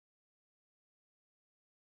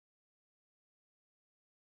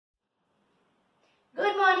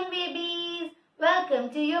Good morning, babies. Welcome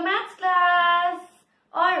to your maths class.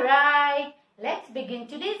 Alright, let's begin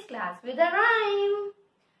today's class with a rhyme.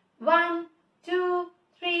 1, 2,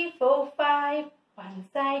 3, 4, 5. Once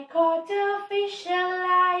I caught a fish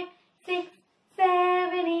alive. 6,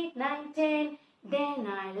 7, 8, 9, 10. Then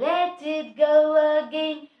I let it go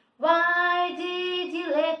again. Why did you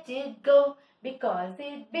let it go? Because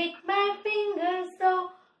it bit my finger so.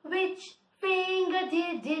 Which finger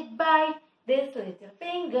did it bite? This little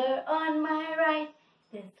finger on my right.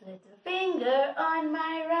 This little finger on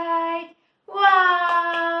my right.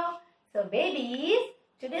 Wow! So babies,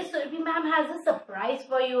 today Surabhi ma'am has a surprise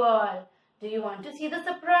for you all. Do you want to see the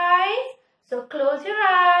surprise? So close your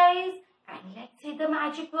eyes and let's see the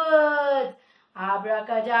magic words.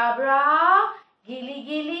 Abracadabra, gilly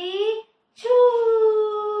gilly,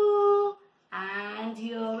 choo. And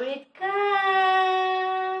here it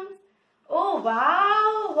comes. Oh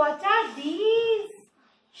wow, what are these?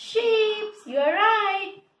 Shapes, you're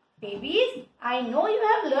right. Babies, I know you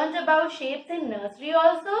have learned about shapes in nursery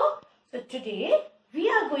also. So today, we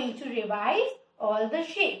are going to revise all the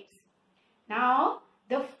shapes. Now,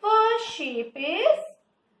 the first shape is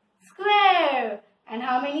square. And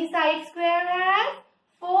how many sides square has?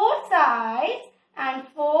 4 sides and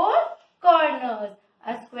 4 corners.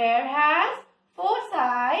 A square has 4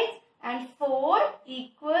 sides and 4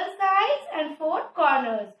 equal sides and 4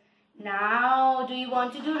 corners. Now, do you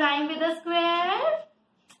want to do rhyme with a square?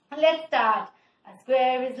 Let's start. A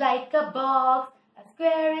square is like a box. A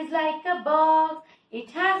square is like a box. It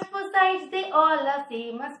has 4 sides, they all are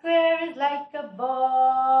same. A square is like a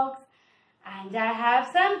box. And I have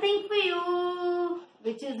something for you,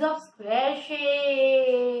 which is of square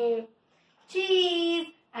shape. Cheese.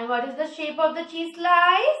 And what is the shape of the cheese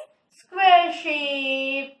slice? Square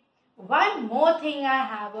shape. One more thing I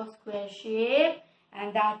have of square shape,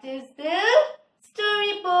 and that is the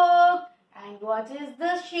storybook. And what is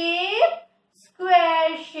the shape?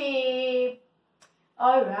 Square shape.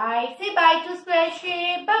 Alright, say bye to square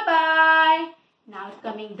shape. Bye-bye. Now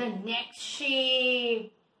coming the next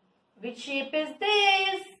shape. Which shape is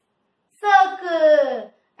this?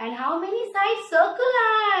 Circle. And how many sides circle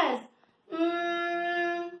has?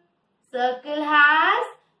 Circle has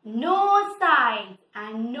no sides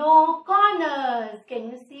and no corners. Can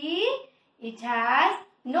you see? It has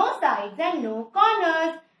no sides and no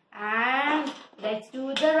corners. And let's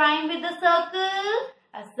do the rhyme with the circle.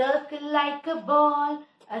 A circle like a ball.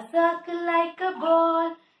 A circle like a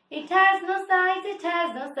ball. It has no sides. It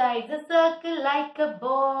has no sides. A circle like a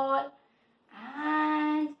ball.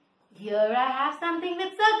 And here I have something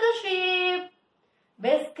with circle shape.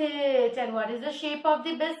 Biscuit. And what is the shape of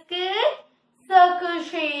the biscuit? Circle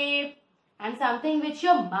shape. And something which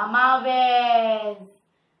your mama wears.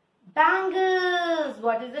 Bangles.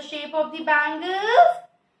 What is the shape of the bangles?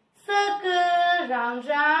 Circle. Round,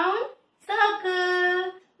 round.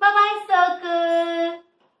 Circle. Bye-bye, circle.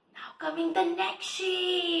 Now coming the next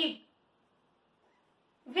shape.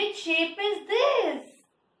 Which shape is this?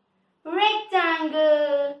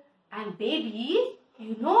 Rectangle. And babies,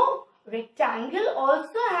 you know, rectangle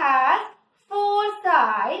also has 4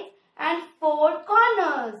 sides and 4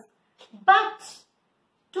 corners. But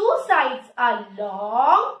 2 sides are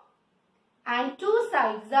long and 2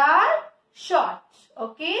 sides are short.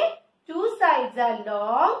 Okay? 2 sides are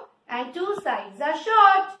long and 2 sides are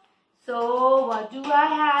short. So, what do I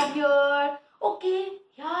have here? Okay,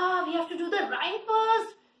 yeah, we have to do the rhyme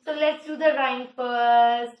first. So, let's do the rhyme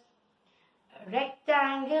first. A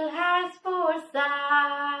rectangle has 4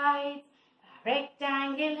 sides. A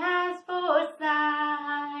rectangle has 4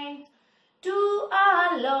 sides. 2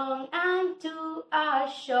 are long and 2 are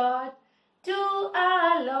short. 2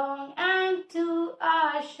 are long and 2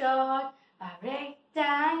 are short. A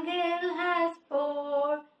rectangle has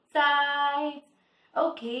 4 sides.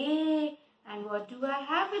 Okay, and what do I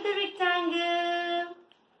have with the rectangle?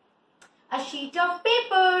 A sheet of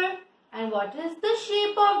paper. And what is the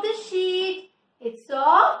shape of the sheet? It's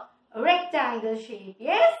of rectangle shape,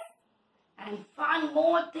 yes? And one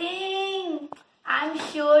more thing. I'm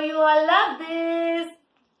sure you all love this.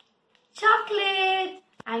 Chocolate.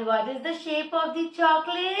 And what is the shape of the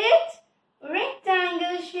chocolate?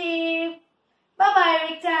 Rectangle shape. Bye-bye,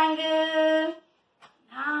 rectangle.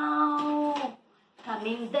 Now,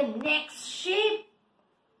 coming the next shape.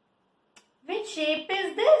 Which shape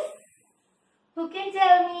is this? Who can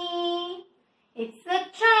tell me? It's a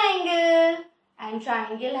triangle. And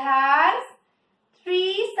triangle has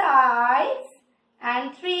 3 sides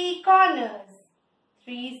and 3 corners.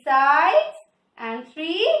 3 sides and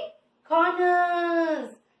 3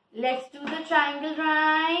 corners. Let's do the triangle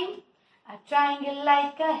rhyme. A triangle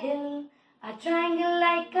like a hill, A triangle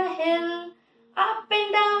like a hill. Up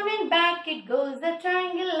and down and back it goes. A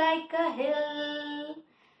triangle like a hill.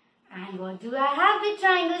 And what do I have with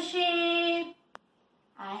triangle shape?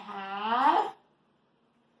 I have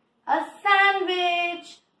a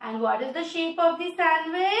sandwich. And what is the shape of the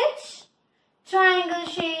sandwich? Triangle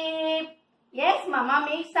shape. Yes, Mama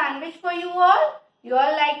makes sandwich for you all. You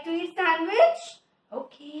all like to eat sandwich?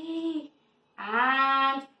 Okay.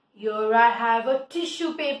 And here I have a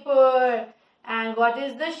tissue paper. And what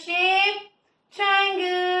is the shape?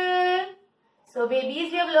 Triangle. So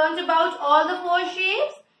babies, we have learned about all the 4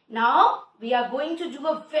 shapes. Now we are going to do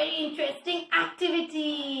a very interesting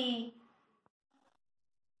activity.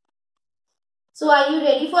 So are you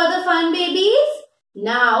ready for the fun, babies?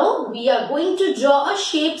 Now we are going to draw a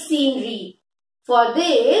shape scenery. For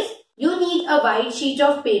this, you need a white sheet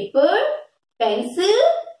of paper, pencil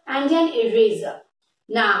and an eraser.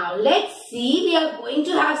 Now let's see, we are going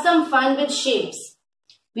to have some fun with shapes.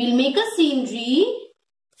 We'll make a scenery.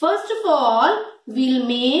 First of all, we'll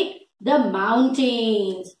make the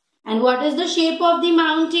mountains. And what is the shape of the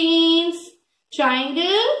mountains?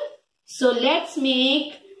 Triangle. So let's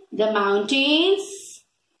make the mountains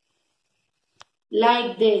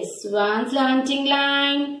like this. 1 slanting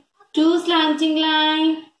line, 2 slanting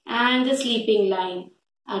line and a sleeping line.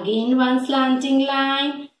 Again 1 slanting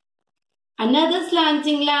line, another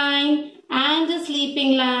slanting line and a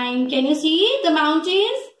sleeping line. Can you see the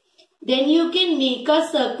mountains? Then you can make a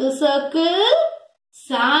circle,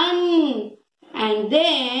 sun. And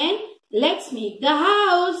then let's make the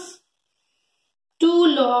house. 2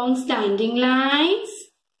 long standing lines.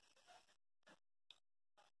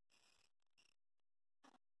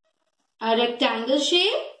 A rectangle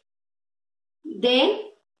shape. Then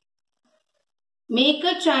make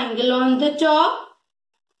a triangle on the top.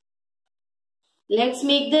 Let's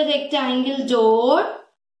make the rectangle door.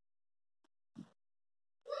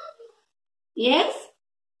 Yes.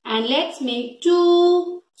 And let's make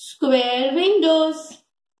 2 square windows.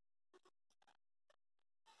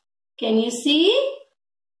 Can you see?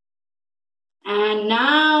 And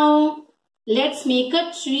now let's make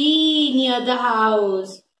a tree near the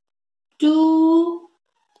house. 2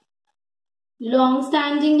 long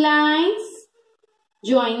standing lines.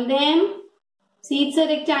 Join them. See, it's a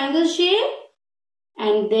rectangle shape.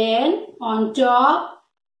 And then on top,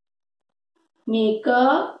 make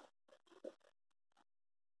a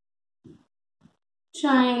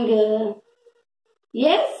triangle.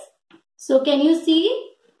 Yes? So can you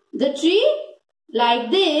see the tree? Like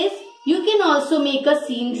this, you can also make a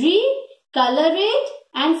scenery, color it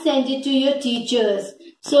and send it to your teachers.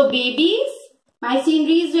 So babies, my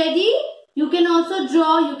scenery is ready. You can also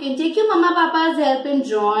draw. You can take your mama papa's help in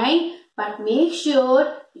drawing. But make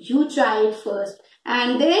sure you try it first.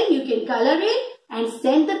 And then you can color it and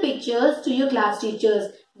send the pictures to your class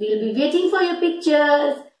teachers. We'll be waiting for your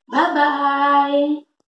pictures. Bye-bye.